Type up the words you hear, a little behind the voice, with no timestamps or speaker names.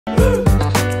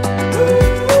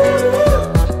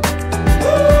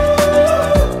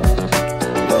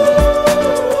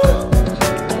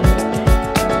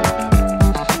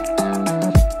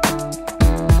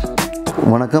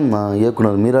வணக்கம். நான்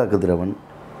இயக்குனர் மீரா கதிரவன்.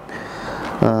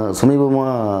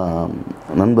 சமீபமாக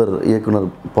நண்பர் இயக்குனர்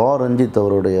pa.ranjith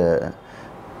அவருடைய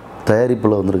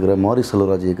தயாரிப்பில் வந்திருக்கிற மாரி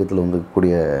செல்வராஜ் இயக்கத்தில்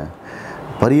வந்திருக்கக்கூடிய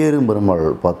பரியேறும் பெருமாள்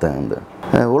பார்த்தேன். அந்த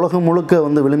உலகம்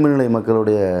முழுக்க விளிம்பு நிலை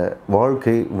மக்களுடைய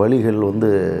வாழ்க்கை வழிகள்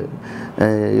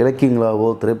இலக்கியங்களாவோ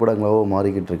திரைப்படங்களாவோ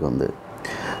மாறிக்கிட்டு இருக்கு.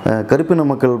 கருப்பின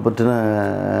மக்கள் பற்றின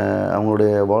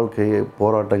அவங்களுடைய வாழ்க்கை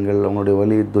போராட்டங்கள், அவங்களுடைய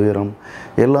வலி துயரம்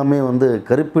எல்லாமே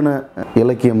கருப்பின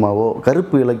இலக்கியமாகவோ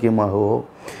கருப்பு இலக்கியமாகவோ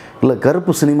இல்லை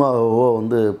கருப்பு சினிமாவோ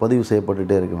பதிவு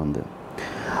செய்யப்பட்டுகிட்டே இருக்கு.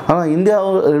 ஆனால்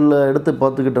இந்தியாவில் எடுத்து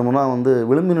பார்த்துக்கிட்டோம்னா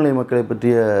விளிம்பு நிலை மக்களை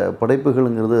பற்றிய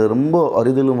படைப்புகள்ங்கிறது ரொம்ப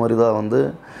அரிதிலும் அரிதாக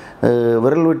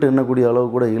விரல் விட்டு எண்ணக்கூடிய அளவு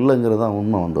கூட இல்லைங்கிறது தான்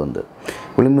உண்மை.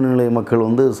 விளிம்பு நிலை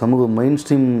மக்கள் சமூக மெயின்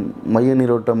ஸ்ட்ரீம் மைய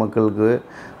நீரோட்ட மக்களுக்கு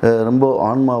ரொம்ப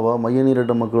ஆன்மாவாக மைய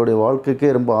நீரோட்ட மக்களுடைய வாழ்க்கைக்கே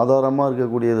ரொம்ப ஆதாரமாக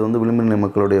இருக்கக்கூடியது விளிம்பு நிலை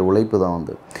மக்களுடைய உழைப்பு தான்.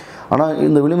 ஆனால்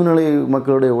இந்த விளிம்பு நிலை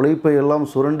மக்களுடைய உழைப்பை எல்லாம்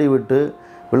சுரண்டி விட்டு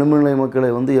விளிம்பு நிலை மக்களை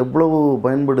எவ்வளவு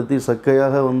பயன்படுத்தி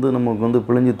சக்கையாக நமக்கு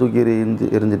பிழிஞ்சு தூக்கி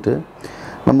எறிஞ்சிட்டு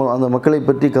நம்ம அந்த மக்களை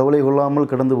பற்றி கவலை கொள்ளாமல்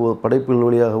கடந்து படைப்புகள்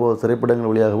வழியாகவோ திரைப்படங்கள்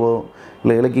வழியாகவோ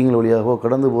இல்லை இலக்கியங்கள் வழியாகவோ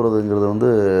கடந்து போகிறதுங்கிறது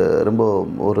ரொம்ப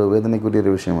ஒரு வேதனைக்குரிய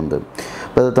ஒரு விஷயம்.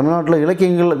 இப்போ தமிழ்நாட்டில்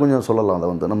இலக்கியங்களில் கொஞ்சம் சொல்லலாம்.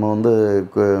 அதை நம்ம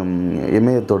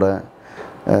இமயத்தோட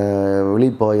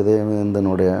விழிப்பா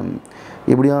இதயவேந்தனுடைய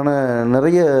இப்படியான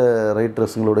நிறைய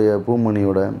ரைட்டர்ஸுங்களுடைய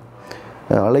பூமணியோட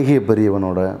அழகிய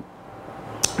பெரியவனோட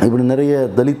இப்படி நிறைய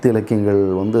தலித் இலக்கியங்கள்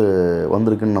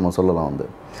வந்திருக்குன்னு நம்ம சொல்லலாம்.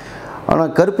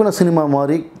 ஆனால் கருப்பின சினிமா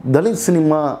மாதிரி தலித்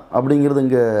சினிமா அப்படிங்கிறது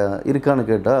இங்கே இருக்கான்னு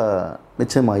கேட்டால்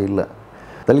நிச்சயமாக இல்லை.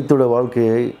 தலித்தோட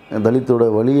வாழ்க்கையை தலித்தோட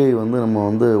வழியை நம்ம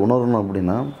உணரணும்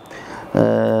அப்படின்னா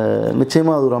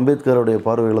நிச்சயமாக அது ஒரு அம்பேத்கருடைய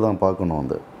பார்வையில் தான்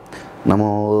பார்க்கணும். நம்ம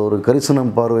ஒரு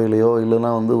கரிசனம் பார்வையிலையோ இல்லைன்னா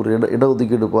ஒரு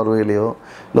இடஒதுக்கீடு பார்வையிலையோ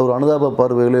இல்லை ஒரு அனுதாப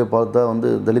பார்வையிலையோ பார்த்தா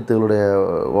தலித்துகளுடைய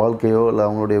வாழ்க்கையோ இல்லை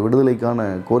அவங்களுடைய விடுதலைக்கான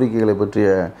கோரிக்கைகளை பற்றிய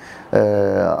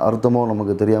அர்த்தமோ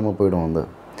நமக்கு தெரியாமல் போயிடும்.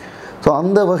 ஸோ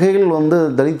அந்த வகையில்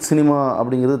தலித் சினிமா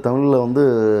அப்படிங்கிறது தமிழில்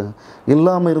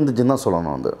இல்லாமல் இருந்துச்சுன்னு தான்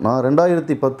சொல்லணும். நான்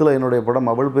 2010 என்னுடைய படம்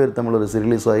அவள் பேர் தமிழரசி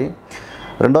ரிலீஸ் ஆகி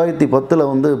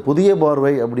 2010 புதிய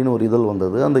பார்வை அப்படின்னு ஒரு இதழ்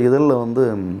வந்தது. அந்த இதழில்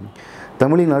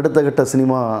தமிழின் அடுத்த கட்ட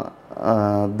சினிமா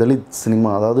தலித் சினிமா,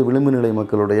 அதாவது விளிம்பு நிலை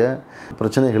மக்களுடைய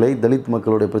பிரச்சனைகளை தலித்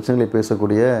மக்களுடைய பிரச்சனைகளை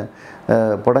பேசக்கூடிய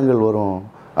படங்கள் வரும்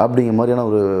அப்படிங்கிற மாதிரியான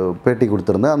ஒரு பேட்டி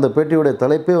கொடுத்துருந்தேன். அந்த பேட்டியுடைய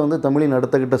தலைப்பே தமிழின்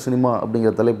அடுத்த கட்ட சினிமா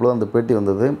அப்படிங்கிற தலைப்பில் தான் அந்த பேட்டி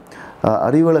வந்தது.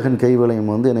 அறிவழகன்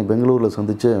கைவளையம் என்னை பெங்களூரில்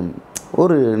சந்தித்து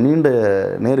ஒரு நீண்ட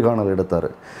நேர்காணல்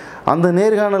எடுத்தார். அந்த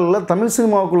நேர்காணலில் தமிழ்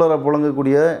சினிமாவுக்குள்ளார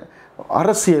புழங்கக்கூடிய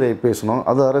அரசியலை பேசணும்.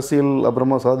 அது அரசியல்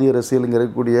அப்புறமா சாதி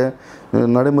அரசியலுங்கிறக்கூடிய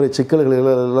நடைமுறை சிக்கல்கள்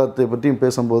எல்லாத்தையும் பற்றியும்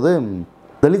பேசும்போது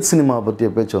தலித் சினிமா பற்றிய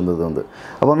பேச்சு வந்தது.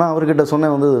 அப்போ நான் அவர்கிட்ட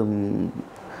சொன்னேன்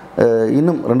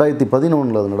இன்னும்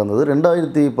 2011 அது நடந்தது.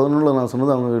 2011 நான்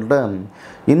சொன்னது அவங்கக்கிட்ட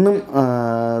இன்னும்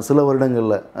சில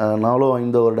வருடங்களில்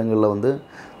 4-5 வருடங்களில்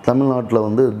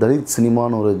தமிழ்நாட்டில் தலித்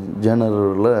சினிமான்னு ஒரு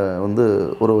ஜேனரில்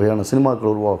ஒரு வகையான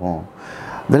சினிமாக்கள் உருவாகும்.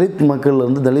 தலித் மக்கள்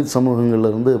தலித்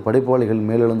சமூகங்கள்லேருந்து படைப்பாளிகள்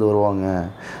மேலெழுந்து வருவாங்க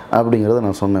அப்படிங்கிறத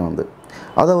நான் சொன்னேன்.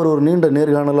 அதை அவர் ஒரு நீண்ட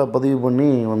நேர்காணலாக பதிவு பண்ணி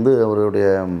அவருடைய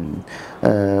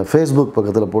ஃபேஸ்புக்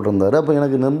பக்கத்தில் போட்டிருந்தார். அப்போ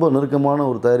எனக்கு ரொம்ப நெருக்கமான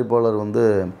ஒரு தயாரிப்பாளர்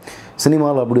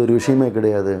சினிமாவில் அப்படி ஒரு விஷயமே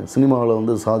கிடையாது,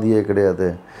 சினிமாவில் சாதியே கிடையாது,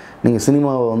 நீங்கள்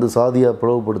சினிமாவை சாதியாக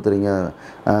பிளவுபடுத்துகிறீங்க,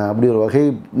 அப்படி ஒரு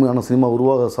வகையான சினிமா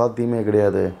உருவாக சாத்தியமே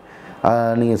கிடையாது,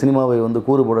 நீங்கள் சினிமாவை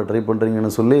கூறு போட ட்ரை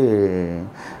பண்ணுறீங்கன்னு சொல்லி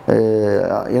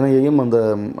என்னையையும்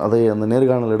அந்த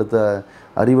நேர்காணல் எடுத்த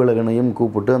அறிவழகனையும்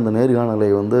கூப்பிட்டு அந்த நேர்காணலை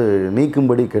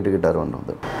நீக்கும்படி கேட்டுக்கிட்டார்.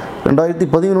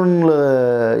 2011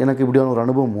 எனக்கு இப்படியான ஒரு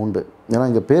அனுபவம் உண்டு. ஏன்னா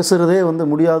இங்கே பேசுகிறதே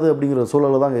முடியாது அப்படிங்கிற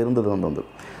சூழலில் தான் அங்கே இருந்தது.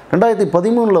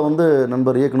 2013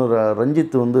 நண்பர் இயக்குனர்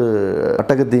ரஞ்சித்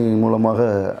அட்டகத்தி மூலமாக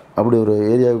அப்படி ஒரு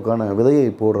ஏரியாவுக்கான விதையை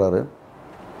போடுறாரு.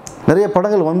 நிறைய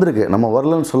படங்கள் வந்திருக்கு, நம்ம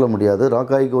வரலன்னு சொல்ல முடியாது.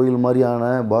 ராக்காய் கோயில் மாதிரியான,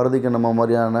 பாரதி கண்ணம்மா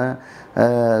மாதிரியான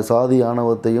சாதி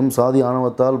ஆணவத்தையும் சாதி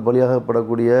ஆணவத்தால்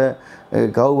பலியாகப்படக்கூடிய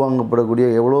காவு வாங்கப்படக்கூடிய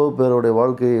எவ்வளோ பேருடைய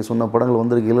வாழ்க்கையை சொன்ன படங்கள்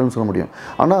வந்திருக்கு, இல்லைன்னு சொல்ல முடியும்.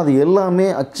 ஆனால் அது எல்லாமே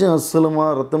அச்சு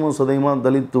அசலமாக ரத்தமும் சதையுமாக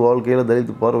தலித் வாழ்க்கையில்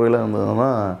தலித் பார்வையில் இருந்ததுன்னா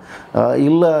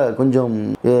இல்லை, கொஞ்சம்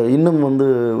இன்னும்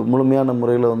முழுமையான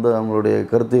முறையில் அவங்களுடைய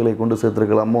கருத்துக்களை கொண்டு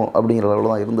சேர்த்துருக்கலாமோ அப்படிங்கிற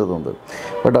அளவில் தான் இருந்தது.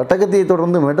 பட் அட்டகத்தியை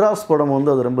தொடர்ந்து மெட்ராஸ் படம்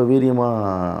அது ரொம்ப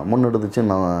வீரியமாக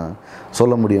முன்னெடுத்துச்சுன்னு நான்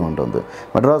சொல்ல முடியும்.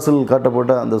 மெட்ராஸில்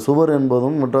காட்டப்பட்ட அந்த சுவர்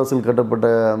என்பதும் மெட்ராஸில் காட்டப்பட்ட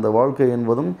அந்த வாழ்க்கை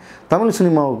என்பதும் தமிழ்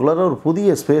சினிமாவுக்குள்ளார ஒரு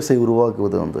புதிய ஸ்பேஸை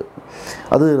உருவாக்குவது வந்து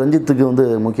அது ரஞ்சித்துக்கு வந்து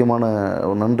முக்கியமான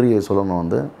ஒரு நன்றியை சொல்லணும்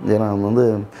வந்து. ஏன்னா வந்து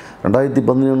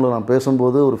 2017 நான்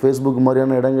பேசும்போது ஒரு ஃபேஸ்புக்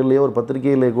மாதிரியான இடங்கள்லேயே ஒரு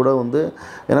பத்திரிகையிலே கூட வந்து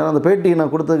ஏன்னா அந்த பேட்டியை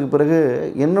நான் கொடுத்ததுக்கு பிறகு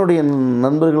என்னுடைய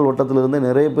நண்பர்கள் வட்டத்திலிருந்து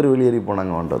நிறைய பேர் வெளியேறி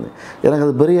போனாங்க வந்து. எனக்கு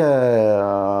அது பெரிய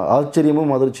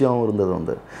ஆச்சரியமும் அதிர்ச்சியாகவும் இருந்தது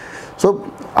வந்து. ஸோ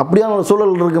அப்படியான ஒரு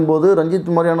சூழல் இருக்கும்போது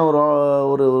ரஞ்சித் மாதிரியான ஒரு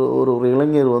ஒரு ஒரு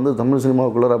இளைஞர் வந்து தமிழ்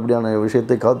சினிமாவுக்குள்ளார அப்படியான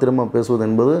விஷயத்தை காத்திரமாக பேசுவது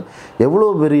என்பது எவ்வளோ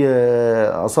பெரிய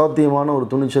அசாத்தியமான ஒரு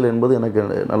துணிச்சல் என்பது எனக்கு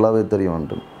நல்லாவே தெரியும்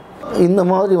வந்து. இந்த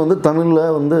மாதிரி வந்து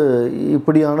தமிழில் வந்து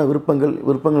இப்படியான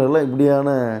விருப்பங்கள் எல்லாம் இப்படியான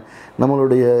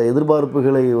நம்மளுடைய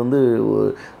எதிர்பார்ப்புகளை வந்து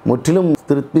முற்றிலும்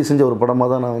திருப்தி செஞ்ச ஒரு படமாக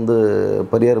தான் நான் வந்து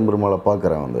பரியேறும் பெருமாளை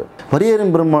பார்க்குறேன் வந்து.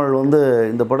 பரியேறும் பெருமாள் வந்து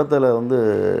இந்த படத்தில் வந்து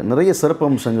நிறைய சிறப்பு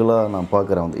அம்சங்களாக நான்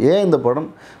பார்க்குறேன் வந்து. ஏன் இந்த படம்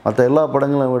மற்ற எல்லா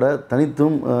படங்களை விட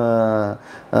தனித்தும்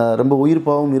ரொம்ப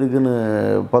உயிர்ப்பாகவும் இருக்குதுன்னு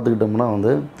பார்த்துக்கிட்டோம்னா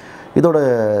வந்து இதோட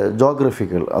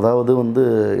ஜியோகிராஃபிக்கல், அதாவது வந்து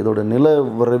இதோட நில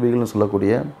வரைவிகள்னு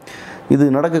சொல்லக்கூடிய இது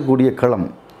நடக்கக்கூடிய களம்.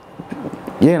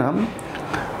 ஏன்னா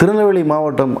திருநெல்வேலி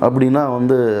மாவட்டம் அப்படின்னா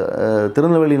வந்து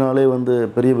திருநெல்வேலினாலே வந்து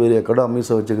பெரிய பெரிய கடை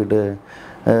அமீசை வச்சுக்கிட்டு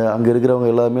அங்கே இருக்கிறவங்க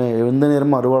எல்லாமே எந்த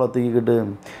நேரமும் அருவாளை தூக்கிக்கிட்டு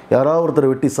யாராவது ஒருத்தரை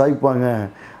வெட்டி சாய்ப்பாங்க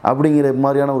அப்படிங்கிற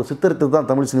மாதிரியான ஒரு சித்திரத்தை தான்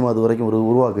தமிழ் சினிமா அது வரைக்கும்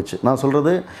உருவாக்குச்சு. நான்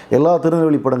சொல்கிறது எல்லா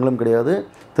திருநெல்வேலி படங்களும் கிடையாது.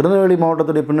 திருநெல்வேலி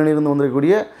மாவட்டத்துடைய பின்னணியிலிருந்து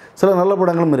வந்திருக்கக்கூடிய சில நல்ல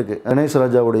படங்களும் இருக்குது. கணேஷ்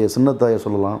ராஜாவுடைய சின்னத்தாயை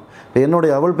சொல்லலாம்.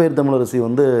 என்னுடைய அவள் பெயர் தமிழரசி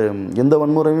வந்து எந்த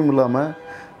வன்முறையும் இல்லாமல்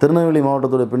திருநெல்வேலி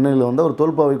மாவட்டத்துடைய பின்னணியில் வந்து ஒரு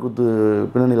தோல்பாவை கூத்து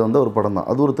பின்னணியில் வந்து ஒரு படம் தான்.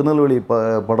 அது ஒரு திருநெல்வேலி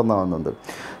படம் தான் வந்து.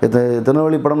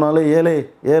 திருநெல்வேலி படம்னாலே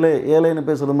ஏழைன்னு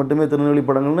பேசுகிறது மட்டுமே திருநெல்வேலி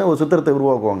படங்கள்னு ஒரு சித்திரத்தை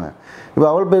உருவாக்குவாங்க. இப்போ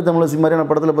அவள் பெயர் தமிழரசி மாதிரியான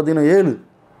படத்தில் பார்த்திங்கன்னா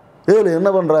ஏழு என்ன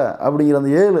பண்ணுற அப்படிங்கிற அந்த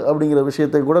அப்படிங்கிற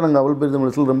விஷயத்தை கூட நாங்கள் அவள் பெயர்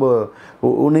தமிழரசியில் ரொம்ப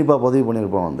உன்னிப்பாக பதிவு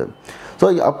பண்ணியிருப்போம் வந்து. ஸோ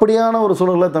அப்படியான ஒரு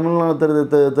சூழலில் தமிழ்நாடு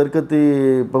தெற்கத்தி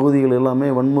பகுதிகள் எல்லாமே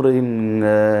வன்முறையின்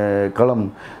களம்,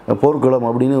 போர்க்களம்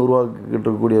அப்படின்னு உருவாக்கிட்டு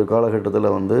இருக்கக்கூடிய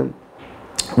காலகட்டத்தில் வந்து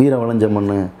வீர வளைஞ்ச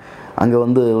மண், அங்கே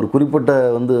வந்து ஒரு குறிப்பிட்ட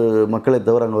வந்து மக்களை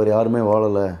தவிர அங்கே வேறு யாருமே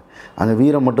வாழலை, அங்கே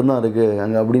வீரம் மட்டும்தான் இருக்குது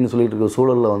அங்கே அப்படின்னு சொல்லிட்டு இருக்க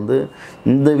சூழலில் வந்து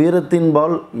இந்த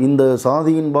வீரத்தின்பால், இந்த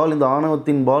சாதியின்பால், இந்த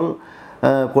ஆணவத்தின்பால்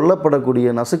கொல்லப்படக்கூடிய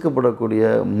நசுக்கப்படக்கூடிய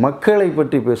மக்களை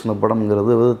பற்றி பேசின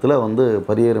படம்ங்கிறது விதத்தில் வந்து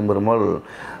பரியேறும் பெருமாள்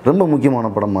ரொம்ப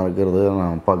முக்கியமான படமாக இருக்கிறது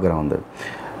நான் பார்க்குறேன் வந்து.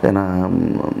 ஏன்னா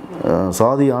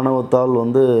சாதி ஆணவத்தால்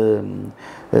வந்து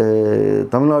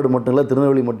தமிழ்நாடு மட்டும் இல்லை,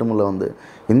 திருநெல்வேலி மட்டும் இல்லை, வந்து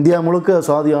இந்தியா முழுக்க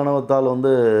சாதி ஆணவத்தால்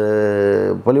வந்து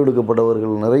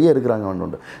பலியெடுக்கப்பட்டவர்கள் நிறைய இருக்கிறாங்க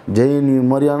வந்து. ஜேஎன்யூ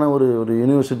மாதிரியான ஒரு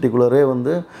யூனிவர்சிட்டிக்குள்ளரே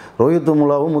வந்து ரோஹித்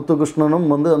முல்லாவும் முத்துகிருஷ்ணனும்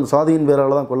வந்து அந்த சாதியின்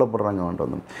பேரால் தான் கொல்லப்படுறாங்க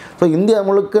வந்து. ஸோ இந்தியா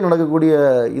முழுக்க நடக்கக்கூடிய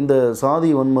இந்த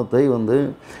சாதி வன்மத்தை வந்து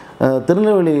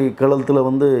திருநெல்வேலி களத்தில்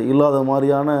வந்து இல்லாத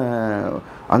மாதிரியான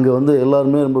அங்கே வந்து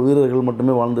எல்லாருமே ரொம்ப வீரர்கள்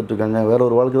மட்டுமே வாழ்ந்துட்டுருக்காங்க, வேற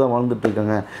ஒரு வாழ்க்கை தான்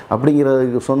வாழ்ந்துட்டுருக்காங்க அப்படிங்கிற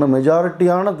சொன்ன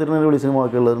மெஜாரிட்டியான திருநெல்வேலி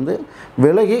சினிமாக்கள்லேருந்து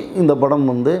விலகி இந்த படம்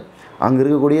வந்து அங்கே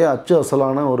இருக்கக்கூடிய அச்சு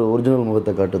அசலான ஒரு ஒரிஜினல்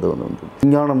முகத்தை காட்டுது வந்து.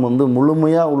 விஞ்ஞானம் வந்து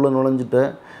முழுமையாக உள்ள நுழைஞ்சிட்ட,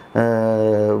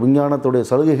 விஞ்ஞானத்துடைய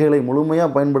சலுகைகளை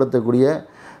முழுமையாக பயன்படுத்தக்கூடிய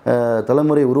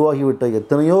தலைமுறை உருவாகிவிட்ட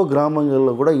எத்தனையோ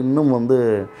கிராமங்களில் கூட இன்னும் வந்து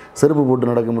செருப்பு போட்டு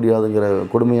நடக்க முடியாதுங்கிற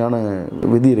கொடுமையான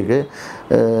விதி இருக்குது.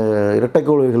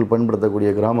 இரட்டைக்கோள்கள்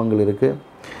பயன்படுத்தக்கூடிய கிராமங்கள் இருக்குது.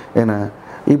 ஏன்னா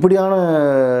இப்படியான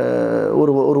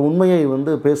ஒரு உண்மையை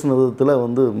வந்து பேசின விதத்தில்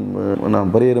வந்து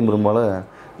நான் பரியேறும் பெருமாளை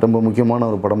ரொம்ப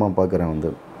முக்கியமான ஒரு படமாக பார்க்குறேன்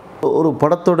வந்து. ஒரு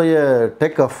படத்துடைய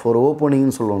டேக் ஆஃப், ஒரு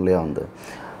ஓப்பனிங்னு சொல்லுவோம் இல்லையா வந்து,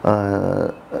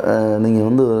 நீங்கள்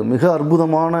வந்து மிக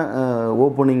அற்புதமான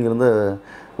ஓப்பனிங் இருந்த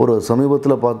ஒரு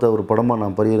சமீபத்தில் பார்த்த ஒரு படமாக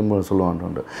நான் பரியேறும்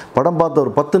சொல்லுவான். படம் பார்த்த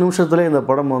ஒரு 10 நிமிஷத்துலேயே இந்த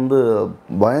படம் வந்து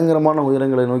பயங்கரமான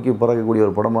உயரங்களை நோக்கி பறக்கக்கூடிய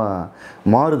ஒரு படமாக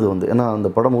மாறுது வந்து. ஏன்னா அந்த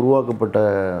படம் உருவாக்கப்பட்ட,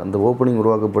 அந்த ஓப்பனிங்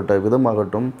உருவாக்கப்பட்ட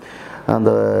விதமாகட்டும்,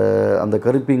 அந்த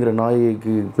கருப்பிங்கிற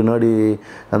நாய்க்கு பின்னாடி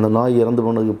அந்த நாய் இறந்து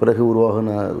போனதுக்கு பிறகு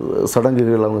உருவாகின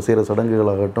சடங்குகள், அவங்க செய்கிற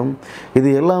சடங்குகளாகட்டும், இது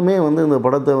எல்லாமே வந்து இந்த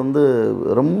படத்தை வந்து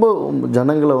ரொம்ப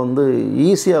ஜனங்களை வந்து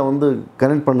ஈஸியாக வந்து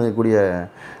கனெக்ட் பண்ணக்கூடிய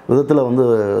விதத்தில் வந்து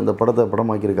இந்த படத்தை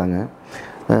படமாக்கியிருக்காங்க.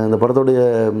 இந்த படத்துடைய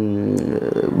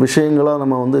விஷயங்களாக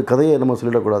நம்ம வந்து கதையை நம்ம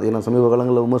சொல்லிடக்கூடாது. ஏன்னா சமீப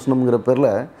காலங்களில் விமர்சனம்ங்கிற பேரில்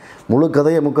முழு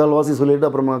கதையை முக்கால்வாசி சொல்லிவிட்டு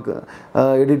அப்புறமா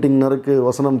எடிட்டிங் நறுக்கு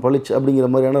வசனம் பளிச்சு அப்படிங்கிற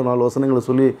மாதிரியான 4 வசனங்களை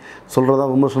சொல்கிறதா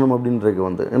விமர்சனம் அப்படின்றது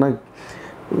வந்து. ஏன்னா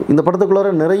இந்த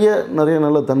படத்துக்குள்ளார நிறைய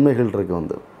நல்ல தன்மைகள் இருக்குது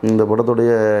வந்து. இந்த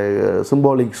படத்துடைய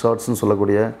சிம்பாலிக் ஷார்ட்ஸ்ன்னு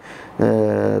சொல்லக்கூடிய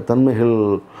தன்மைகள்,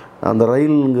 அந்த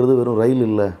ரயிலுங்கிறது வெறும் ரயில்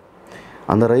இல்லை,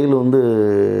 அந்த ரயில் வந்து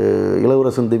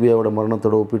இளவரசன் திவ்யாவோட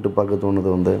மரணத்தோட ஒப்பிட்டு பார்க்க தோணுது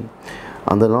வந்து.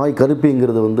 அந்த நாய்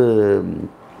கருப்பிங்கிறது வந்து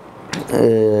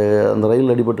அந்த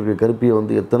ரயில் அடிபட்டிருக்க கருப்பியை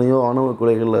வந்து எத்தனையோ ஆணவ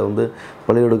கொலைகளில் வந்து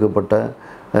பலியெடுக்கப்பட்ட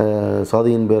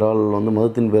சாதியின் பேரால் வந்து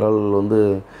மதத்தின் பேரால் வந்து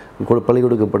பலி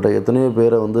கொடுக்கப்பட்ட எத்தனையோ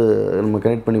பேரை வந்து நம்ம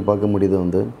கனெக்ட் பண்ணி பார்க்க முடியுது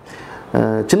வந்து.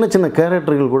 சின்ன சின்ன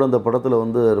கேரக்டர்கள் கூட அந்த படத்தில்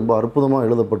வந்து ரொம்ப அற்புதமாக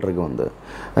எழுதப்பட்டிருக்கு வந்து.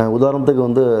 உதாரணத்துக்கு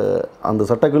வந்து அந்த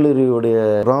சட்டக்கல்லூரியுடைய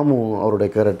ராமு அவருடைய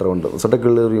கேரக்டர் வந்து,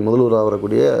 சட்டக்கல்லூரி முதல்வராக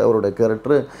வரக்கூடிய அவருடைய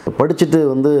கேரக்டர் படிச்சுட்டு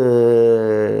வந்து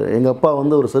எங்கள் அப்பா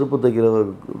வந்து ஒரு செருப்பு தைக்கிற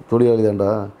தொழிலாளி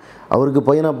தான்டா, அவருக்கு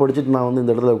பையனாக படிச்சுட்டு நான் வந்து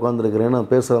இந்த இடத்துல உட்காந்துருக்கிறேன்னு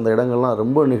பேசுகிற அந்த இடங்கள்லாம்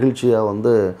ரொம்ப நிகழ்ச்சியாக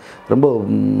வந்து ரொம்ப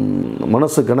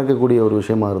மனசு கணக்கக்கூடிய ஒரு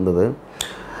விஷயமா இருந்தது.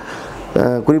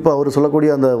 குறிப்பாக அவர் சொல்லக்கூடிய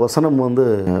அந்த வசனம் வந்து,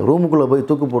 ரூமுக்குள்ளே போய்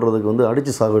தூக்கு போடுறதுக்கு வந்து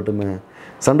அடித்து சாகட்டுமே,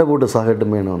 சண்டை போட்டு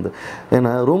சாகட்டுமேன்னு வந்து.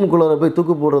 ஏன்னா ரூமுக்குள்ளார போய்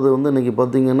தூக்கு போடுறது வந்து இன்றைக்கி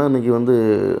பார்த்திங்கன்னா, இன்றைக்கி வந்து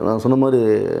நான் சொன்ன மாதிரி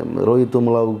ரோஹித்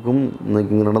துமலாவுக்கும்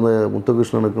இன்றைக்கி இங்கே நடந்த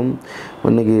முத்துகிருஷ்ணனுக்கும்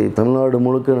இன்றைக்கி தமிழ்நாடு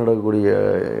முழுக்க நடக்கக்கூடிய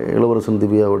இளவரசன்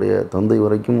திவ்யாவுடைய தந்தை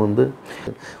வரைக்கும் வந்து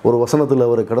ஒரு வசனத்தில்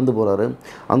அவர் கடந்து போகிறாரு.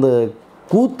 அந்த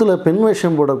கூத்தில் பெண்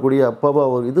வேஷம் போடக்கூடிய அப்பாவா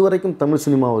அவர் இதுவரைக்கும் தமிழ்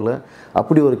சினிமாவில்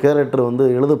அப்படி ஒரு கேரக்டர் வந்து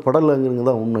எழுதப்படலைங்கிறது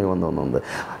தான் உண்மை வந்து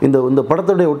இந்த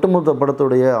படத்துடைய ஒட்டுமொத்த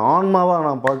படத்துடைய ஆன்மாவாக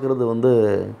நான் பார்க்குறது வந்து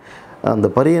அந்த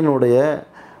பரியனுடைய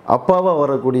அப்பாவாக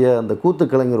வரக்கூடிய அந்த கூத்து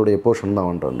கலைஞருடைய போர்ஷன்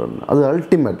தான் வந்துட்டு. அது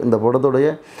அல்டிமேட். இந்த படத்துடைய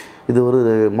இது ஒரு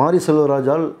மாரி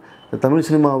செல்வராஜால் தமிழ்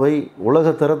சினிமாவை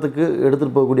உலக தரத்துக்கு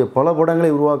எடுத்துகிட்டு போகக்கூடிய பல படங்களை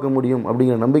உருவாக்க முடியும்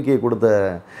அப்படிங்கிற நம்பிக்கையை கொடுத்த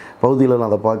பகுதியில் நான்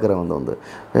அதை பார்க்குறேன் வந்து.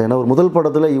 ஏன்னா ஒரு முதல்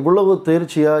படத்தில் இவ்வளவு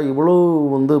தேர்ச்சியாக, இவ்வளவு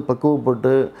வந்து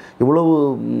பக்குவப்பட்டு, இவ்வளவு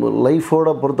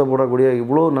லைஃபோடு பொருத்தப்படக்கூடிய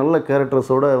இவ்வளோ நல்ல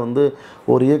கேரக்டர்ஸோடு வந்து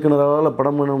ஒரு இயக்குனரால்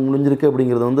படம் பண்ண முடிஞ்சிருக்கு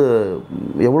அப்படிங்கிறது வந்து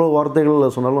எவ்வளோ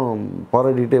வார்த்தைகளில் சொன்னாலும்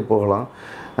பாராட்டிகிட்டே போகலாம்.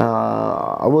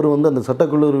 அவர் வந்து அந்த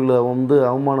சட்டக்கல்லூரியில் வந்து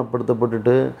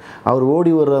அவமானப்படுத்தப்பட்டுட்டு அவர்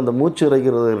ஓடி வர்ற அந்த மூச்சு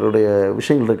இறைக்கிறதுடைய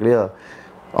விஷயங்கள் இருக்கு இல்லையா,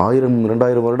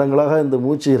 1000-2000 வருடங்களாக இந்த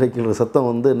மூச்சு இறைக்கிற சத்தம்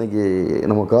வந்து இன்றைக்கி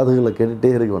நம்ம காதுகளில்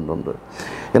கேட்டுகிட்டே இருக்கு வந்து.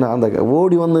 ஏன்னா அந்த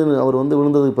ஓடி வந்து அவர் வந்து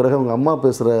விழுந்ததுக்கு பிறகு அவங்க அம்மா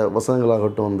பேசுகிற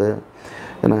வசனங்களாகட்டும் வந்து.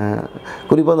 ஏன்னா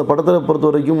குறிப்பாக அந்த படத்தில் பொறுத்த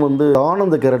வரைக்கும் வந்து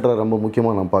ஆனந்த கேரக்டரை ரொம்ப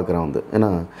முக்கியமாக நான் பார்க்குறேன் வந்து.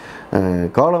 ஏன்னா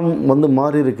காலம் வந்து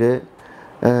மாறி இருக்கு,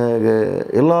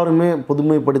 எல்லாருமே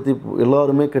புதுமைப்படுத்தி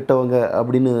எல்லாருமே கெட்டவங்க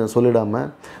அப்படின்னு சொல்லிடாமல்,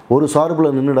 ஒரு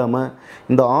சார்பில் நின்றுடாமல்,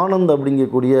 இந்த ஆனந்த்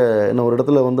அப்படிங்கக்கூடிய என்ன ஒரு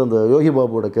இடத்துல வந்து அந்த யோகி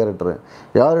பாபுவோட கேரக்டர்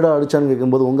யாரிடா அடித்தான்னு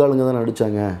கேட்கும்போது உங்கள் ஆளுங்க தானே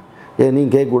அடித்தாங்க, ஏன் நீ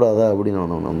கேட்கக்கூடாதா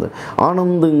அப்படின்னு வந்து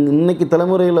ஆனந்த் இன்றைக்கி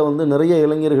தலைமுறையில் வந்து நிறைய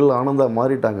இளைஞர்கள் ஆனந்தாக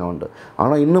மாறிட்டாங்க வந்துட்டு.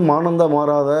 ஆனால் இன்னும் ஆனந்தாக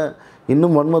மாறாத,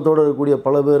 இன்னும் வன்மத்தோடு இருக்கக்கூடிய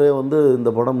பல பேரே வந்து இந்த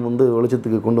படம் வந்து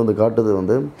வெளிச்சத்துக்கு கொண்டு வந்து காட்டுது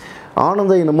வந்து.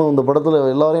 ஆனந்தை நம்ம இந்த படத்தில்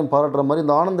எல்லாரையும் பாராட்டுற மாதிரி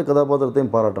இந்த ஆனந்த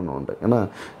கதாபாத்திரத்தையும் பாராட்டணும் உண்டு. ஏன்னா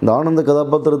இந்த ஆனந்த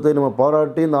கதாபாத்திரத்தை நம்ம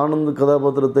பாராட்டி இந்த ஆனந்த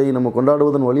கதாபாத்திரத்தை நம்ம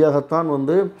கொண்டாடுவதன் வழியாகத்தான்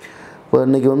வந்து இப்போ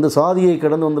இன்றைக்கி வந்து சாதியை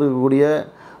கடந்து வந்திருக்கக்கூடிய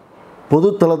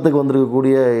பொதுத்தளத்துக்கு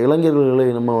வந்திருக்கக்கூடிய இளைஞர்களை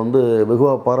நம்ம வந்து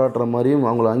வெகுவாக பாராட்டுற மாதிரியும்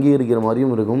அவங்கள அங்கீகரிக்கிற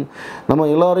மாதிரியும் இருக்கும். நம்ம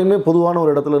எல்லாரையுமே பொதுவான ஒரு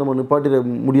இடத்துல நம்ம நிப்பாட்டிட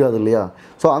முடியாது இல்லையா.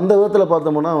 ஸோ அந்த விதத்தில்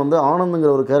பார்த்தோம்னா வந்து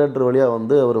ஆனந்துங்கிற ஒரு கேரக்டர் வழியாக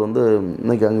வந்து அவர் வந்து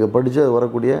இன்றைக்கி அங்கே படித்து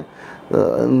வரக்கூடிய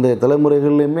இந்த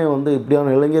தலைமுறைகள்லையுமே வந்து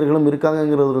இப்படியான இளைஞர்களும்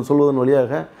இருக்காங்கங்கிறத சொல்வதன்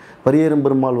வழியாக பரியேறும்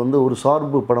பெருமாள் வந்து ஒரு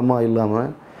சார்பு படமாக இல்லாமல்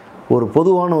ஒரு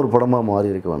பொதுவான ஒரு படமாக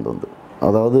மாறி இருக்கு வந்து.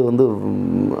 அதாவது வந்து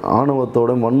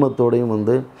ஆணவத்தோடையும் வன்மத்தோடையும்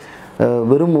வந்து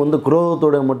வெறும் வந்து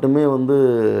குரோதத்தோட மட்டுமே வந்து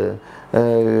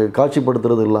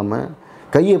காட்சிப்படுத்துறது இல்லாமல்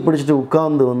கையை பிடிச்சிட்டு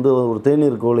உட்கார்ந்து வந்து ஒரு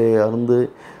தேநீர் கோலையை அருந்து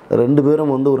 2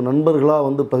 பேரும் வந்து ஒரு நண்பர்களாக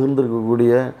வந்து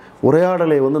பகிர்ந்திருக்கக்கூடிய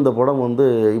உரையாடலை வந்து இந்த படம் வந்து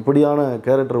இப்படியான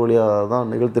கேரக்டர் வழியாக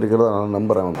தான் நிகழ்த்திருக்கிறதா நான்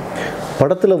நம்புகிறேன்.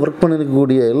 படத்தில் ஒர்க்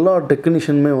பண்ணியிருக்கக்கூடிய எல்லா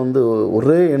டெக்னீஷியனுமே வந்து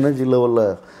ஒரே எனர்ஜி லெவலில்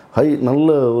நல்ல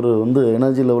ஒரு வந்து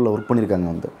எனர்ஜி லெவலில் ஒர்க் பண்ணியிருக்காங்க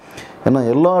வந்து. ஏன்னா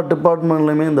எல்லா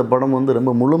டிபார்ட்மெண்ட்லையுமே இந்த படம் வந்து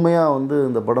ரொம்ப முழுமையாக வந்து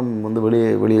இந்த படம் வந்து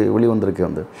வெளிவந்திருக்கு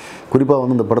வந்து. குறிப்பாக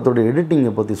வந்து இந்த படத்தோடைய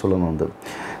எடிட்டிங்கை பற்றி சொல்லணும் வந்து.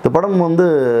 இந்த படம் வந்து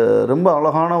ரொம்ப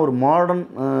அழகான ஒரு மாடர்ன்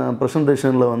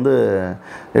ப்ரெசன்டேஷனில் வந்து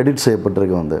எடிட்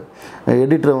செய்யப்பட்டிருக்கு வந்து.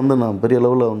 எடிட்டரை வந்து நான் பெரிய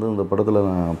அளவில் வந்து இந்த படத்தில்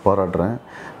நான் பாராட்டுறேன்.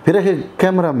 பிறகு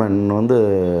கேமராமேன் வந்து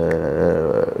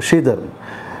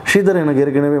ஸ்ரீதர் எனக்கு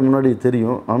ஏற்கனவே முன்னாடி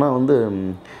தெரியும். ஆனால் வந்து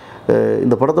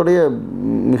இந்த படத்துடைய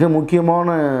மிக முக்கியமான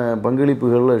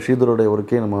பங்களிப்புகளில் ஸ்ரீதருடைய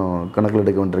ஒர்க்கே நம்ம கணக்கில்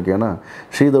எடுக்க வேண்டியிருக்கு. ஏன்னா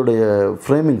ஸ்ரீதருடைய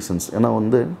ஃப்ரேமிங் சென்ஸ், ஏன்னா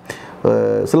வந்து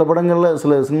சில படங்களில்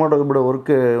சில சினிமாட்டோகிராஃபியோட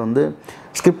ஒர்க்கு வந்து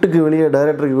ஸ்கிரிப்டுக்கு வெளியே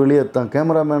டைரக்டருக்கு வெளியே தான்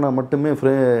கேமராமேனாக மட்டுமே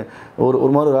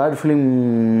ஒரு மாதிரி ஒரு ஆட் ஃபிலிம்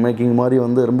மேக்கிங் மாதிரி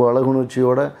வந்து ரொம்ப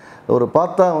அழகுணர்ச்சியோட ஒரு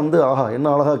பார்த்தா வந்து ஆஹா என்ன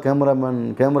அழகாக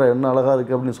கேமரா என்ன அழகாக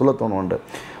இருக்குது அப்படின்னு சொல்ல தோணுவாண்டு.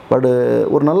 பட்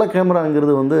ஒரு நல்ல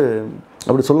கேமராங்கிறது வந்து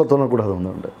அப்படி சொல்ல தோணக்கூடாது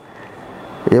வந்து.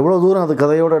 எவ்வளோ தூரம் அது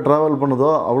கதையோடு ட்ராவல் பண்ணுதோ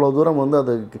அவ்வளோ தூரம் வந்து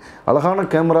அது அழகான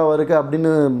கேமராவாக இருக்குது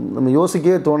அப்படின்னு நம்ம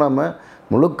யோசிக்கவே தோணாமல்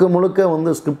முழுக்க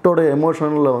வந்து ஸ்கிரிப்டோட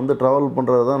எமோஷனில் வந்து ட்ராவல்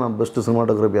பண்ணுறது தான் நான் பெஸ்ட்டு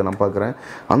சினிமாட்டோகிராஃபியாக நான் பார்க்குறேன்.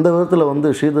 அந்த விதத்தில் வந்து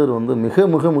ஸ்ரீதர் வந்து மிக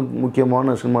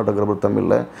முக்கியமான சினிமாட்டோகிராஃபர்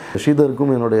தமிழில்.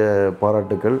 ஸ்ரீதருக்கும் என்னுடைய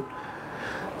பாராட்டுக்கள்.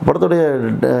 படத்துடைய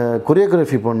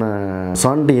கொரியோகிராஃபி பண்ண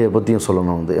சாண்டியை பற்றியும்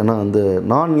சொல்லணும் வந்து. ஏன்னா வந்து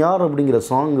நான் யார் அப்படிங்கிற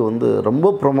சாங் வந்து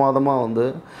ரொம்ப பிரமாதமாக வந்து,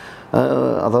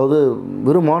 அதாவது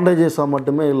வெறும் மாண்டேஜஸாக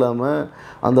மட்டுமே இல்லாமல்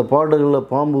அந்த பாடல்களில்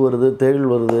பாம்பு வருது, தேள்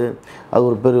வருது, அது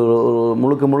ஒரு பெரிய ஒரு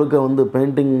முழுக்க முழுக்க வந்து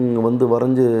பெயிண்டிங் வந்து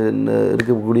வரைஞ்சி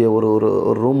இருக்கக்கூடிய ஒரு ஒரு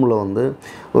ஒரு ரூமில் வந்து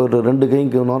ஒரு 2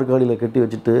 கைக்கு நாற்காலியில் கட்டி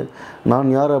வச்சுட்டு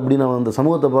நான் யார் அப்படின்னு அந்த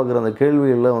சமூகத்தை பார்க்குற அந்த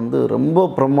கேள்விகளில் வந்து ரொம்ப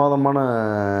பிரமாதமான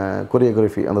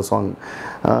கொரியோகிராஃபி அந்த சாங்.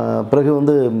 பிறகு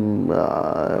வந்து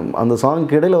அந்த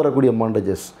சாங்க்கு இடையில் வரக்கூடிய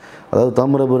மாண்டேஜஸ், அதாவது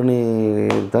தாமிரபரணி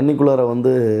தண்ணிக்குள்ளார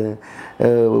வந்து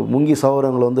முங்கி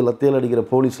சாவரவங்களை வந்து லத்தியில் அடிக்கிற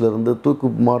போலீஸ்லேருந்து தூக்கு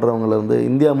மாடுறவங்கலேருந்து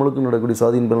இந்தியா முழுக்க நடக்கக்கூடிய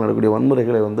சாதியின் பேர் நடக்கக்கூடிய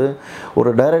வன்முறைகளை வந்து ஒரு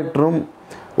டைரக்டரும்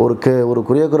ஒரு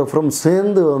கொரியோகிராஃபரும்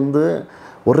சேர்ந்து வந்து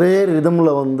ஒரே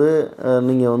ரிதமில் வந்து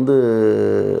நீங்கள் வந்து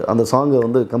அந்த சாங்கை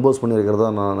வந்து கம்போஸ் பண்ணியிருக்கிறதா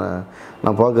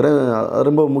நான் பார்க்குறேன்.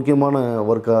 ரொம்ப முக்கியமான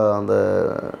ஒர்க்காக அந்த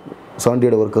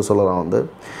சாண்டியோட ஒர்க்கை சொல்லலாம் வந்து.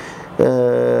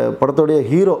 படத்தோடைய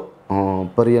ஹீரோ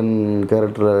பரியன்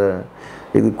கேரக்டரை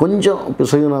இது கொஞ்சம்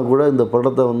பிசைனா கூட இந்த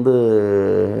படத்தை வந்து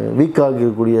வீக்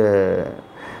ஆகக்கூடிய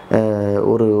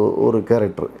ஒரு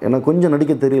கேரக்டர். ஏன்னா கொஞ்சம்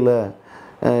நடிக்க தெரியல,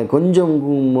 கொஞ்சம்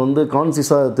வந்து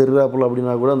கான்சியஸாக தெரியாப்புல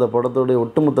அப்படின்னா கூட அந்த படத்தோடைய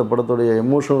ஒட்டுமொத்த படத்தோடைய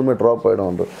எமோஷனலுமே ட்ராப் ஆகிடும்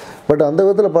வந்து. பட் அந்த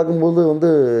விதத்தில் பார்க்கும்போது வந்து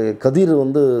கதிர்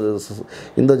வந்து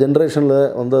இந்த ஜென்ரேஷனில்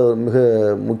வந்து மிக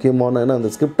முக்கியமான, ஏன்னா அந்த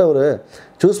ஸ்கிரிப்ட் அவர்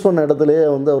சூஸ் பண்ண இடத்துலையே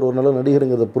வந்து அவர் ஒரு நல்ல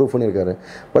நடிகருங்கிறத ப்ரூவ் பண்ணியிருக்காரு.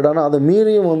 பட் ஆனால் அதை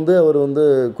மீறியும் வந்து அவர் வந்து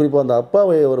குறிப்பாக அந்த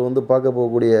அப்பாவை அவர் வந்து பார்க்க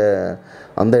போகக்கூடிய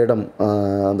அந்த இடம்,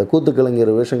 அந்த கூத்து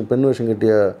கலைஞர் பெண் வேஷம்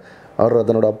கட்டிய ஆடுற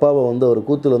தன்னோட அப்பாவை வந்து அவர்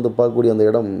கூத்தில் வந்து பார்க்கக்கூடிய அந்த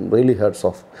இடம் ரியலி ஹேட்ஸ்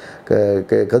ஆஃப்.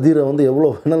 கதிரை வந்து எவ்வளோ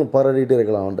வேணாலும் பாராட்டிகிட்டே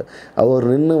இருக்கலாம் வந்து. அவர்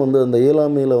நின்று வந்து அந்த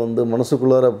இயலாமையில் வந்து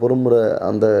மனசுக்குள்ளார பொறுமுறை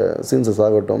அந்த சீன்ஸஸ்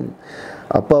ஆகட்டும்,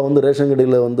 அப்பா வந்து ரேஷன்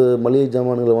கடையில் வந்து மளிகை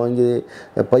சாமான்களை வாங்கி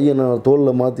பையனை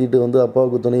தோளில் மாற்றிட்டு வந்து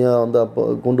அப்பாவுக்கு துணையாக வந்து அப்பா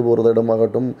கொண்டு போகிற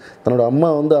இடமாகட்டும், தன்னோட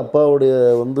அம்மா வந்து அப்பாவுடைய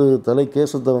வந்து தலை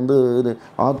கேசத்தை வந்து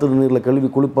ஆற்று நீரில்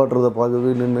கழுவி குளிப்பாட்டுறதை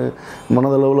பார்க்கவே நின்று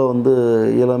மனதளவில் வந்து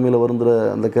இயலாமையில் வருந்துற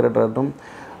அந்த கேரக்டராகட்டும்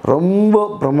ரொம்ப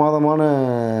பிரமாதமான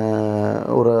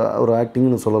ஒரு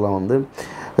ஆக்டிங்னு சொல்லலாம் வந்து.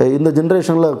 இந்த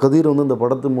ஜென்ரேஷனில் கதிர் வந்து இந்த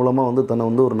படத்து மூலமாக வந்து தன்னை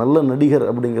வந்து ஒரு நல்ல நடிகர்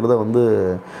அப்படிங்கிறத வந்து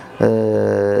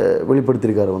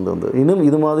வெளிப்படுத்தியிருக்காரு வந்து. இன்னும்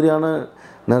இது மாதிரியான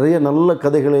நிறைய நல்ல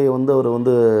கதைகளை வந்து அவர்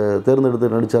வந்து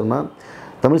தேர்ந்தெடுத்து நடித்தார்னா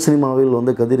தமிழ் சினிமாவில்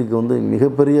வந்து கதிருக்கு வந்து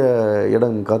மிகப்பெரிய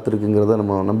இடம் காத்திருக்குங்கிறத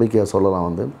நம்ம நம்பிக்கையாக சொல்லலாம்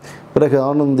வந்து. பிறகு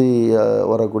ஆனந்தி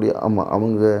வரக்கூடிய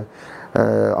அவங்க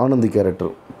ஆனந்தி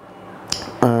கேரக்டர்,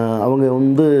 அவங்க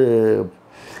வந்து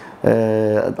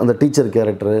அந்த டீச்சர்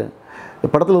கேரக்டரு,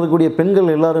 படத்தில் இருக்கக்கூடிய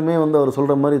பெண்கள் எல்லாருமே வந்து அவர்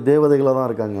சொல்கிற மாதிரி தேவதைகளாக தான்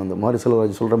இருக்காங்க வந்து. மாரி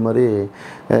செல்வராஜ் சொல்கிற மாதிரி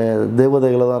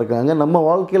தேவதைகளாக தான் இருக்காங்க. நம்ம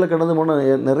வாழ்க்கையில் கடந்து போன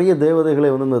நிறைய தேவதைகளை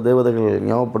வந்து இந்த தேவதைகள்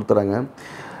ஞாபகப்படுத்துகிறாங்க.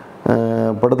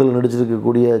 படத்தில்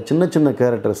நடிச்சிருக்கக்கூடிய சின்ன சின்ன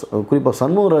கேரக்டர்ஸ், குறிப்பாக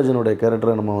சண்முகராஜனுடைய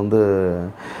கேரக்டரை நம்ம வந்து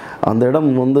அந்த இடம்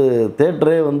வந்து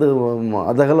தேட்டரே வந்து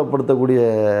அதகலப்படுத்தக்கூடிய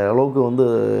அளவுக்கு வந்து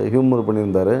ஹியூமர்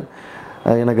பண்ணியிருந்தார்.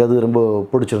 எனக்கு அது ரொம்ப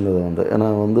பிடிச்சிருந்தது வந்து. ஏன்னா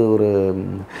வந்து ஒரு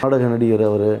நாடக நடிகர்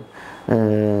அவர்,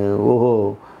 ஓஹோ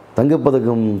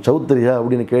தங்கப்பதக்கம் சௌத்ரியா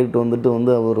அப்படின்னு கேட்டு வந்துட்டு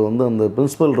வந்து அவர் வந்து அந்த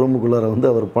பிரின்ஸிபல் ரூமுக்குள்ளார வந்து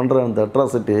அவர் பண்ணுற அந்த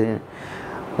அட்ராசிட்டி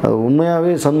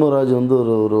உண்மையாகவே சண்முகராஜ் வந்து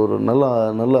ஒரு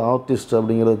நல்ல ஆர்டிஸ்ட்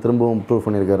அப்படிங்கிறத திரும்பவும் ப்ரூவ்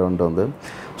பண்ணியிருக்காரு வந்து.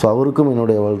 ஸோ அவருக்கும்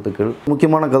என்னுடைய வாழ்த்துக்கள்.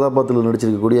 முக்கியமான கதாபாத்திரத்தில்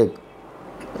நடிச்சிருக்கக்கூடிய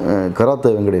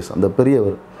கராத்தே வெங்கடேஷ், அந்த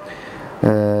பெரியவர்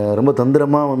ரொம்ப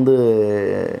தந்திரமாக வந்து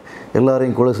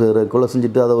எல்லாரையும் கொலை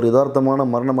செஞ்சுட்டு அதை ஒரு யதார்த்தமான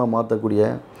மரணமாக மாற்றக்கூடிய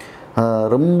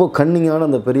ரொம்ப கன்னிங்கான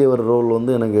அந்த பெரியவர் ரோல்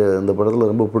வந்து எனக்கு இந்த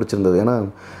படத்தில் ரொம்ப பிடிச்சிருந்தது. ஏன்னா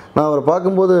நான் அவரை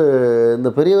பார்க்கும்போது இந்த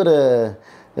பெரியவரை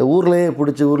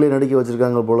ஊர்லேயே நடிக்க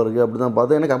வச்சுருக்காங்க போல இருக்குது அப்படி தான்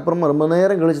பார்த்தேன். எனக்கு அப்புறமா ரொம்ப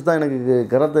நேரம் கழித்து தான் எனக்கு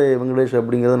கராத்தே வெங்கடேஷ்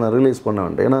அப்படிங்கிறத நான் ரியலைஸ் பண்ண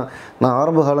வேண்டேன். ஏன்னா நான்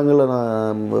ஆரம்ப காலங்களில்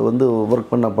நான் வந்து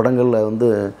ஒர்க் பண்ண படங்களில் வந்து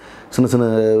சின்ன சின்ன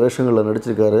வேஷங்களில்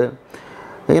நடிச்சிருக்காரு.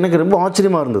 எனக்கு ரொம்ப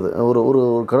ஆச்சரியமாக இருந்தது. ஒரு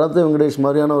கராத்தே வெங்கடேஷ்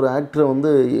மாதிரியான ஒரு ஆக்டரை வந்து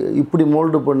இப்படி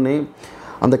மோல்டு பண்ணி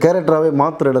அந்த கேரக்டராகவே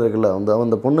மாத்திர இடம் இருக்குல்ல,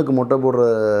 அந்த பொண்ணுக்கு மொட்டை போடுற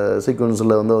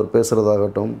சீக்வன்ஸில் வந்து அவர்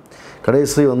பேசுகிறதாகட்டும்,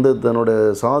 கடைசி வந்து தன்னோட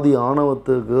சாதி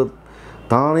ஆணவத்துக்கு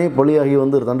தானே பலியாகி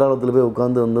வந்து தண்டாளத்தில் போய்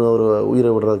உட்காந்து வந்து அவர்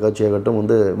உயிரை விடுற காட்சியாகட்டும்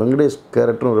வந்து வெங்கடேஷ்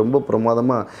கேரக்டரும் ரொம்ப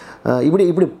பிரமாதமாக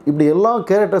இப்படி எல்லா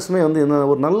கேரக்டர்ஸுமே வந்து என்ன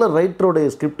ஒரு நல்ல ரைட்டருடைய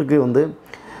ஸ்கிரிப்டுக்கு வந்து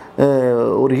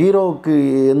ஒரு ஹீரோவுக்கு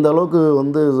எந்த அளவுக்கு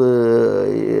வந்து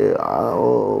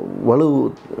வலு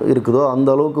இருக்குதோ அந்த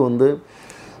அளவுக்கு வந்து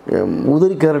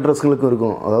உதிரி கேரக்டர்ஸ்களுக்கும்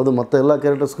இருக்கும். அதாவது மற்ற எல்லா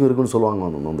கேரக்டர்ஸ்க்கும் இருக்குன்னு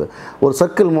சொல்லுவாங்க வந்து. ஒரு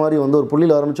சர்க்கிள் மாதிரி வந்து ஒரு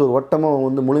புள்ளியில் ஆரம்பித்து ஒரு வட்டமாக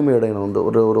வந்து முழுமையடையணும் வந்து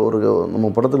ஒரு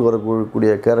நம்ம படத்தில்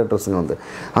வரக்கூடிய கேரக்டர்ஸுங்க வந்து.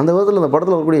 அந்த விதத்தில் இந்த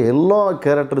படத்தில் வரக்கூடிய எல்லா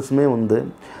கேரக்டர்ஸுமே வந்து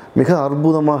மிக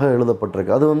அற்புதமாக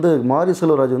எழுதப்பட்டிருக்கு. அது வந்து மாரி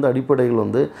செல்வராஜ் வந்து அடிப்படையில்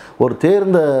வந்து ஒரு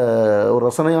தேர்ந்த ஒரு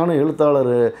ரசனையான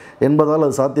எழுத்தாளர் என்பதால்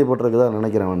அது சாத்தியப்பட்டிருக்குதான்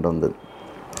நினைக்கிறேன் வந்து.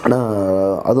 ஆனால்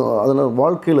அதில்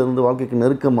வாழ்க்கைக்கு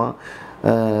நெருக்கமாக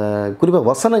குறிப்பாக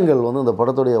வசனங்கள் வந்து இந்த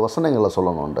படத்துடைய வசனங்களை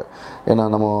சொல்லணுண்டு. ஏன்னா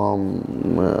நம்ம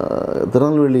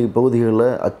திருநெல்வேலி பகுதிகளில்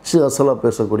அச்சு அசலாக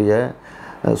பேசக்கூடிய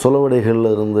சொலவடைகளில்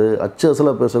இருந்து அச்சு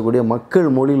அசலாக பேசக்கூடிய மக்கள்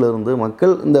மொழியிலேருந்து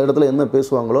மக்கள் இந்த இடத்துல என்ன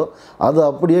பேசுவாங்களோ அதை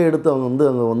அப்படியே எடுத்து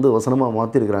அங்கே வந்து வசனமாக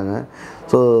மாற்றிருக்கிறாங்க.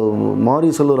 ஸோ மாரி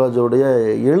செல்வராஜோடைய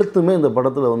எழுத்துமே இந்த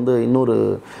படத்தில் வந்து இன்னொரு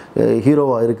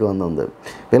ஹீரோவாக வந்து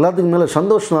எல்லாத்துக்கும் மேலே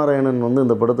சந்தோஷ் நாராயணன் வந்து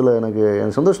இந்த படத்தில் எனக்கு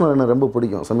சந்தோஷ் நாராயணன் ரொம்ப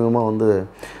பிடிக்கும். சமீபமாக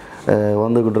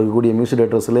வந்துக்கிட்டு இருக்கக்கூடிய மியூசிக்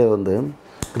டைரக்டர்ஸ்லேயே வந்து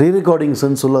ரீரெக்கார்டிங்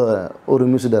சென்ஸுள்ள ஒரு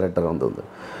மியூசிக் டைரக்டர் வந்து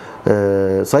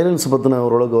சைலன்ஸ் பற்றின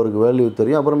ஓரளவுக்கு அவருக்கு வேல்யூ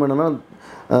தெரியும். அப்புறம் என்னென்னா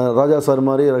ராஜா சார்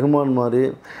மாதிரி, ரஹ்மான் மாதிரி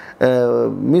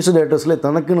மியூசிக் டைரக்டர்ஸ்லேயே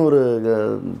தனக்குன்னு ஒரு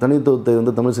தனித்துவத்தை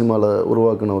வந்து தமிழ் சினிமாவில்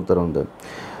உருவாக்குன ஒருத்தர் வந்து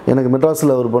எனக்கு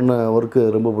மெட்ராஸில் அவர் பண்ண ஒர்க்கு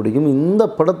ரொம்ப பிடிக்கும். இந்த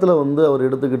படத்தில் வந்து அவர்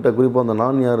எடுத்துக்கிட்ட குறிப்பாக அந்த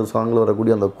நான் யார் சாங்கில்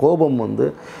வரக்கூடிய அந்த கோபம் வந்து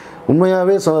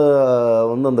உண்மையாகவே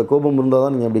வந்து அந்த கோபம் இருந்தால்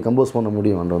தான் நீங்கள் அப்படி கம்போஸ் பண்ண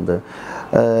முடியும். அந்த வந்து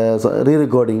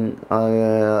ரீரெக்கார்டிங்,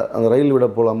 அந்த ரயில் விட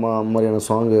போகலாமா மாதிரியான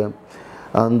சாங்கு,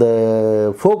 அந்த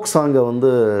ஃபோக் சாங்கை வந்து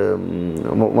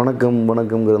வணக்கம்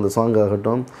வணக்கம்ங்கிற அந்த சாங்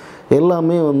ஆகட்டும்,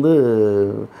 எல்லாமே வந்து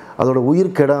அதோட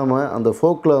உயிர் கெடாமல் அந்த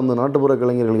ஃபோக்கில் அந்த நாட்டுப்புற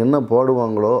கலைஞர்கள் என்ன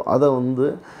பாடுவாங்களோ அதை வந்து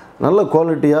நல்ல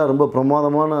குவாலிட்டியாக ரொம்ப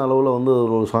பிரமாதமான அளவில் வந்து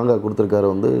ஒரு சாங்காக கொடுத்துருக்காரு.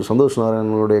 வந்து சந்தோஷ்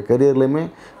நாராயணனுடைய கரியர்லேயுமே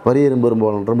பரியரும்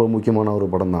பெரும்பாலும் ரொம்ப முக்கியமான ஒரு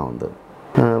படம் தான் வந்து.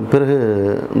 பிறகு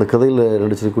இந்த கதையில்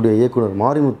நடிச்சிருக்கக்கூடிய இயக்குனர்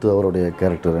மாரிமுத்து அவருடைய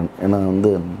கேரக்டர் ஏன்னா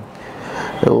வந்து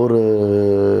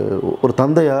ஒரு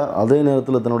தந்தையாக அதே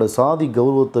நேரத்தில் தன்னுடைய சாதி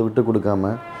கௌரவத்தை விட்டு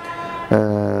கொடுக்காம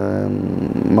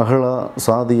மகளா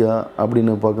சாதியா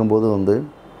அப்படின்னு பார்க்கும்போது வந்து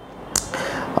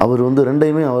அவர் வந்து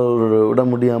ரெண்டையுமே அவர் விட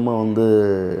முடியாமல் வந்து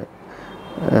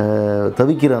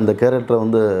தவிக்கிற அந்த கேரக்டரை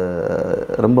வந்து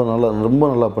ரொம்ப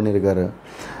நல்லா பண்ணியிருக்காரு.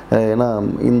 ஏன்னா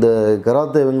இந்த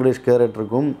கராத்தே வெங்கடேஷ்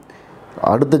கேரக்டருக்கும்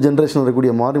அடுத்த ஜென்ரேஷன்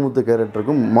இருக்கக்கூடிய மாரிமுத்து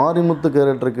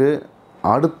கேரக்டருக்கு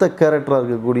அடுத்த கேரக்டராக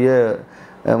இருக்கக்கூடிய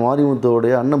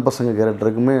மாரிமுத்துவோடைய அண்ணன் பசங்க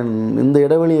கேரக்டருக்குமே இந்த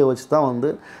இடைவெளியை வச்சு தான் வந்து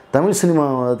தமிழ் சினிமா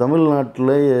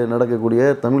தமிழ்நாட்டில் நடக்கக்கூடிய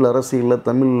தமிழ் அரசியலில்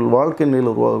தமிழ் வாழ்க்கை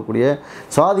நிலையில் உருவாகக்கூடிய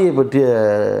சாதியை பற்றிய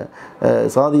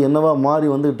சாதி என்னவா மாறி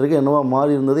வந்துகிட்டு இருக்கு, என்னவா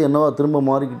மாறி இருந்தது, என்னவா திரும்ப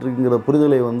மாறிக்கிட்டு இருக்குங்கிற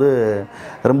புரிதலை வந்து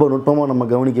ரொம்ப நுட்பமாக நம்ம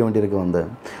கவனிக்க வேண்டியிருக்கு வந்து.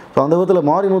 ஸோ அந்த விதத்தில்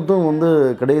மாரிமுத்தும் வந்து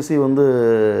கடைசி வந்து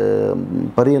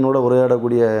பரியனோட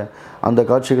உரையாடக்கூடிய அந்த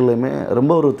காட்சிகள்லையுமே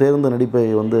ரொம்ப ஒரு தேர்ந்த நடிப்பை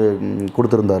வந்து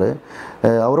கொடுத்துருந்தார்.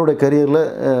 அவருடைய கரியரில்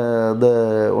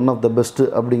ஒன் ஆஃப் த பெஸ்ட்டு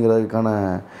அப்படிங்கிறதுக்கான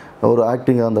ஒரு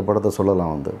ஆக்டிங்காக அந்த படத்தை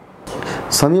சொல்லலாம் வந்து.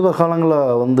 சமீப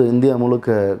காலங்களாக வந்து இந்தியா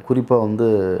முழுக்க குறிப்பாக வந்து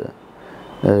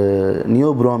நியோ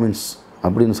பிராமின்ஸ்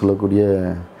அப்படின்னு சொல்லக்கூடிய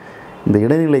இந்த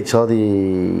இடைநிலை சாதி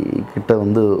கிட்ட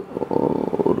வந்து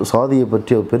ஒரு சாதியை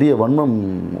பற்றிய பெரிய வன்மம்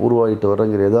உருவாகிட்டு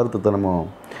வரங்கிற யதார்த்தத்தை நம்ம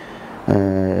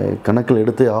கணக்கில்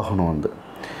எடுத்தே ஆகணும் வந்து.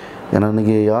 ஏன்னா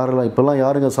இன்றைக்கி இப்போல்லாம்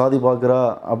யாருங்க சாதி பார்க்குறா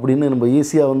அப்படின்னு நம்ம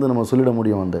ஈஸியாக வந்து நம்ம சொல்லிட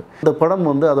முடியும் வந்து. இந்த படம்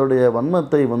வந்து அதோடைய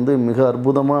வன்மத்தை வந்து மிக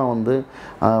அற்புதமாக வந்து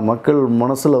மக்கள்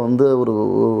மனசில் வந்து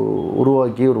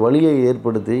உருவாக்கி ஒரு வழியை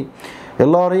ஏற்படுத்தி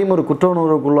எல்லாரையும் ஒரு குற்ற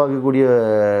உணர்வுக்குள்ளாக்கக்கூடிய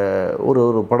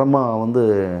ஒரு படமாக வந்து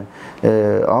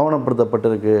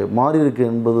ஆவணப்படுத்தப்பட்டிருக்கு, மாறியிருக்கு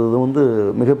என்பது வந்து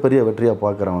மிகப்பெரிய வெற்றியாக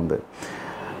பார்க்குறேன் வந்து.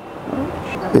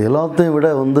 எல்லாத்தையும் விட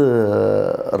வந்து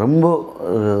ரொம்ப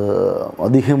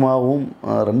அதிகமாகவும்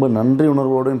ரொம்ப நன்றி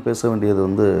உணர்வோடையும் பேச வேண்டியது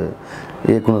வந்து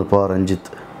இயக்குனர் pa.ranjith.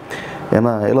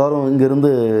 ஏன்னா எல்லோரும்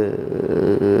இங்கேருந்து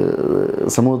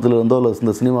சமூகத்தில் இருந்தோ இல்லை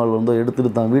இந்த சினிமாவில் இருந்தோ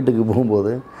எடுத்துகிட்டு தான் வீட்டுக்கு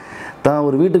போகும்போது தான்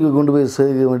ஒரு வீட்டுக்கு கொண்டு போய்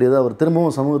சேர்க்க வேண்டியது அவர்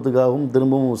திரும்பவும் சமூகத்துக்காகவும்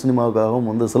திரும்பவும் சினிமாவுக்காகவும்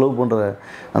வந்து செலவு பண்ணுற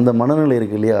அந்த மனநிலை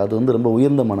இருக்குது இல்லையா, அது வந்து ரொம்ப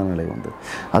உயர்ந்த மனநிலை வந்து.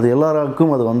 அது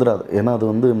எல்லாருக்கும் அது வந்துடாது. ஏன்னா அது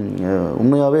வந்து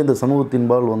உண்மையாகவே இந்த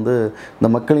சமூகத்தின்பால் வந்து இந்த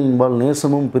மக்களின்பால்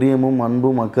நேசமும் பிரியமும்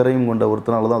அன்பும் அக்கறையும் கொண்ட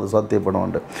ஒருத்தனால தான் அது சாத்தியப்பட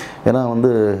வேண்டும். ஏன்னா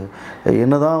வந்து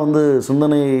என்னதான் வந்து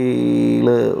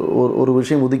சிந்தனையில் ஒரு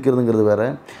விஷயம் உதிக்கிறதுங்கிறது வேறு,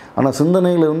 ஆனால்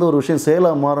சிந்தனையில் இருந்து ஒரு விஷயம்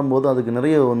செயலாக மாறும்போது அதுக்கு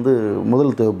நிறைய வந்து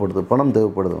முதல் தேவைப்படுது, பணம்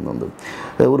தேவைப்படுது வந்து.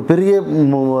 ஒரு பெரிய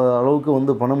அளவுக்கு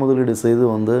வந்து பண முதலீடு செய்து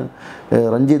வந்து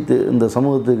ரஞ்சித் இந்த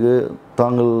சமூகத்துக்கு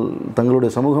தங்களுடைய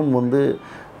சமூகம் வந்து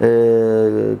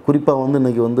குறிப்பாக வந்து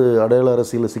இன்றைக்கி வந்து அடையாள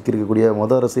அரசியலில் சிக்கியிருக்கக்கூடிய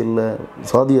மத அரசியலில்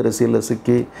சாதி அரசியலில்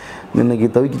சிக்கி இன்றைக்கி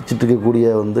தவிச்சிட்டு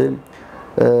இருக்கக்கூடிய வந்து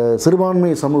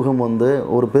சிறுபான்மை சமூகம் வந்து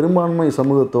ஒரு பெரும்பான்மை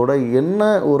சமூகத்தோட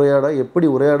எப்படி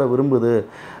உரையாட விரும்புது,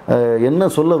 என்ன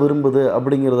சொல்ல விரும்புது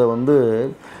அப்படிங்கிறத வந்து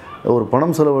ஒரு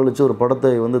பணம் செலவழித்து ஒரு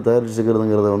படத்தை வந்து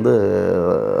தயாரிச்சுக்கிறதுங்கிறத வந்து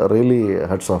ரியலி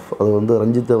ஹேட்ஸ் ஆஃப். அது வந்து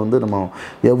ரஞ்சித்தை வந்து நம்ம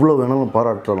எவ்வளோ வேணாலும்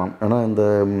பாராட்டலாம். ஏன்னா இந்த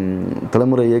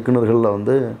தலைமுறை இயக்குநர்களில்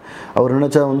வந்து அவர்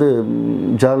நினச்சா வந்து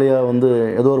ஜாலியாக வந்து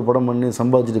ஏதோ ஒரு படம் பண்ணி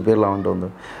சம்பாதிச்சுட்டு போயிடலாம்ன்ட்டு வந்து.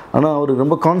 ஆனால் அவர்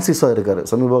ரொம்ப கான்சியஸாக இருக்கார்.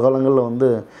 சமீப காலங்களில் வந்து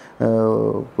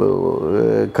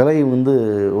கலை வந்து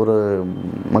ஒரு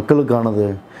மக்களுக்கானது,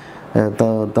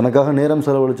 தனக்காக நேரம்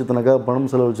செலவழித்து தனக்காக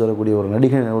பணம் செலவழித்து வரக்கூடிய ஒரு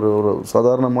நடிகை, ஒரு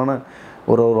சாதாரணமான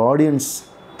ஒரு ஆடியன்ஸ்,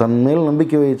 தன் மேல்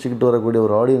நம்பிக்கை வச்சுக்கிட்டு வரக்கூடிய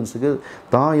ஒரு ஆடியன்ஸுக்கு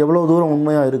தான் எவ்வளோ தூரம்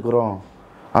உண்மையாக இருக்கிறோம்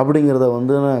அப்படிங்கிறத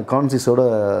வந்து நான் கான்சியஸோட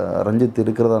ரஞ்சித்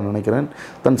இருக்கிறதா நினைக்கிறேன்.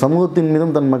 தன் சமூகத்தின்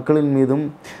மீதும் தன் மக்களின் மீதும்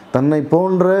தன்னை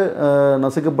போன்ற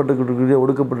நசுக்கப்பட்டுக்கிட்டு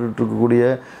ஒடுக்கப்பட்டுருக்கக்கூடிய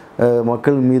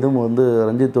மக்கள் மீதும் வந்து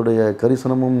ரஞ்சித்துடைய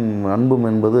கரிசனமும் அன்பும்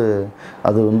என்பது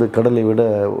அது வந்து கடலை விட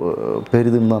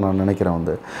பெரிதுன்னு தான் நான் நினைக்கிறேன்.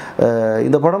 வந்து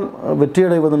இந்த படம்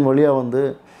வெற்றியடைவதன் வழியாக வந்து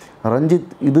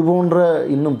ரஞ்சித் இது போன்ற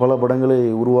இன்னும் பல படங்களை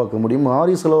உருவாக்க முடியும்.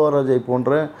 ஆரி செல்வராஜை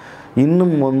போன்ற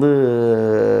இன்னும் வந்து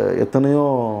எத்தனையோ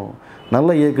நல்ல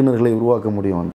இயக்குநர்களை உருவாக்க முடியும்.